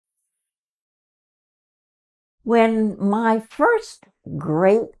When my first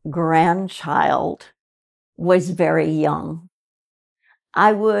great-grandchild was very young,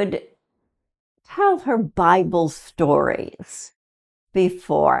 I would tell her Bible stories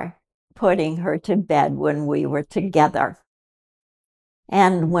before putting her to bed when we were together.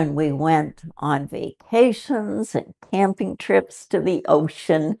 And when we went on vacations and camping trips to the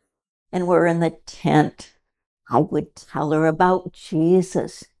ocean and were in the tent, I would tell her about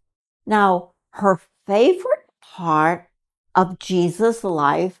Jesus. Now, her favorite part of Jesus'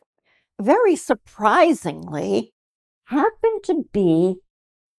 life, very surprisingly, happened to be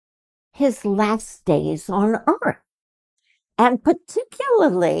his last days on earth, and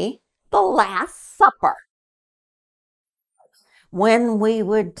particularly the Last Supper. When we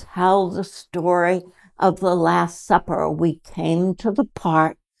would tell the story of the Last Supper, we came to the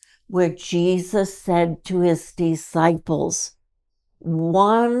part where Jesus said to his disciples,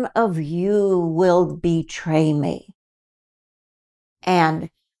 "One of you will betray me." And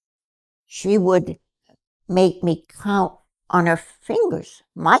she would make me count on her fingers,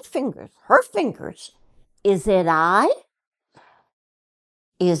 my fingers, her fingers. Is it I?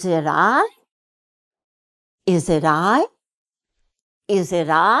 Is it I? Is it I? Is it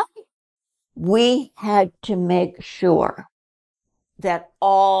I? We had to make sure that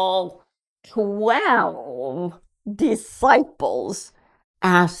all 12 disciples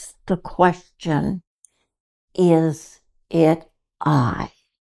asked the question, is it I?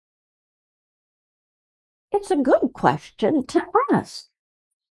 It's a good question to ask.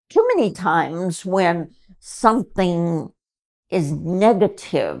 Too many times when something is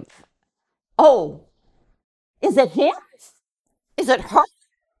negative, oh, is it him? Is it her?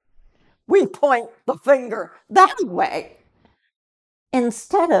 We point the finger that way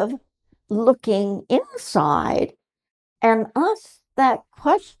instead of looking inside and ask that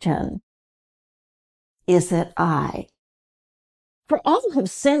question, is it I? For all have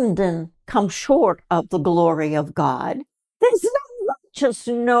sinned and come short of the glory of God. There's no righteous,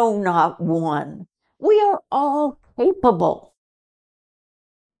 no, not one. We are all capable,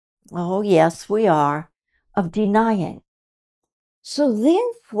 oh yes, we are, of denying. So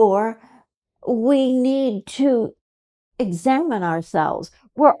therefore, we need to examine ourselves.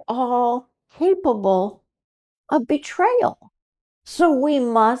 We're all capable of betrayal. So we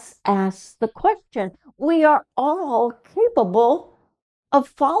must ask the question. We are all capable of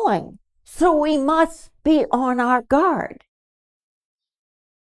falling. So we must be on our guard.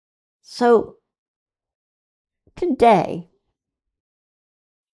 So today,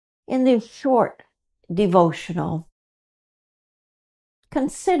 in this short devotional,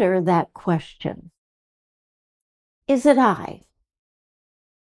 consider that question. Is it I?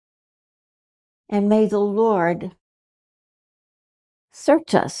 And may the Lord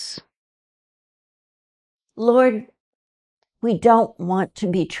search us. Lord, we don't want to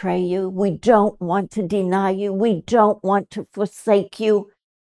betray you. We don't want to deny you. We don't want to forsake you.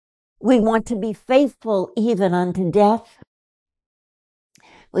 We want to be faithful even unto death.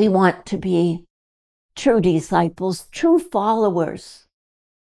 We want to be true disciples, true followers.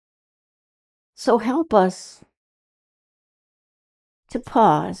 So help us to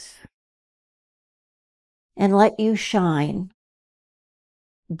pause and let you shine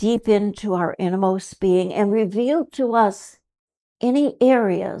deep into our innermost being and reveal to us any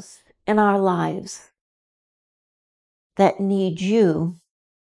areas in our lives that need you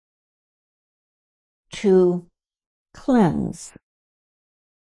to cleanse,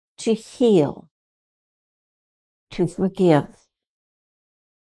 to heal, to forgive.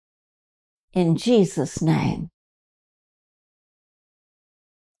 In Jesus' name,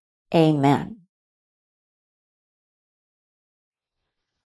 amen.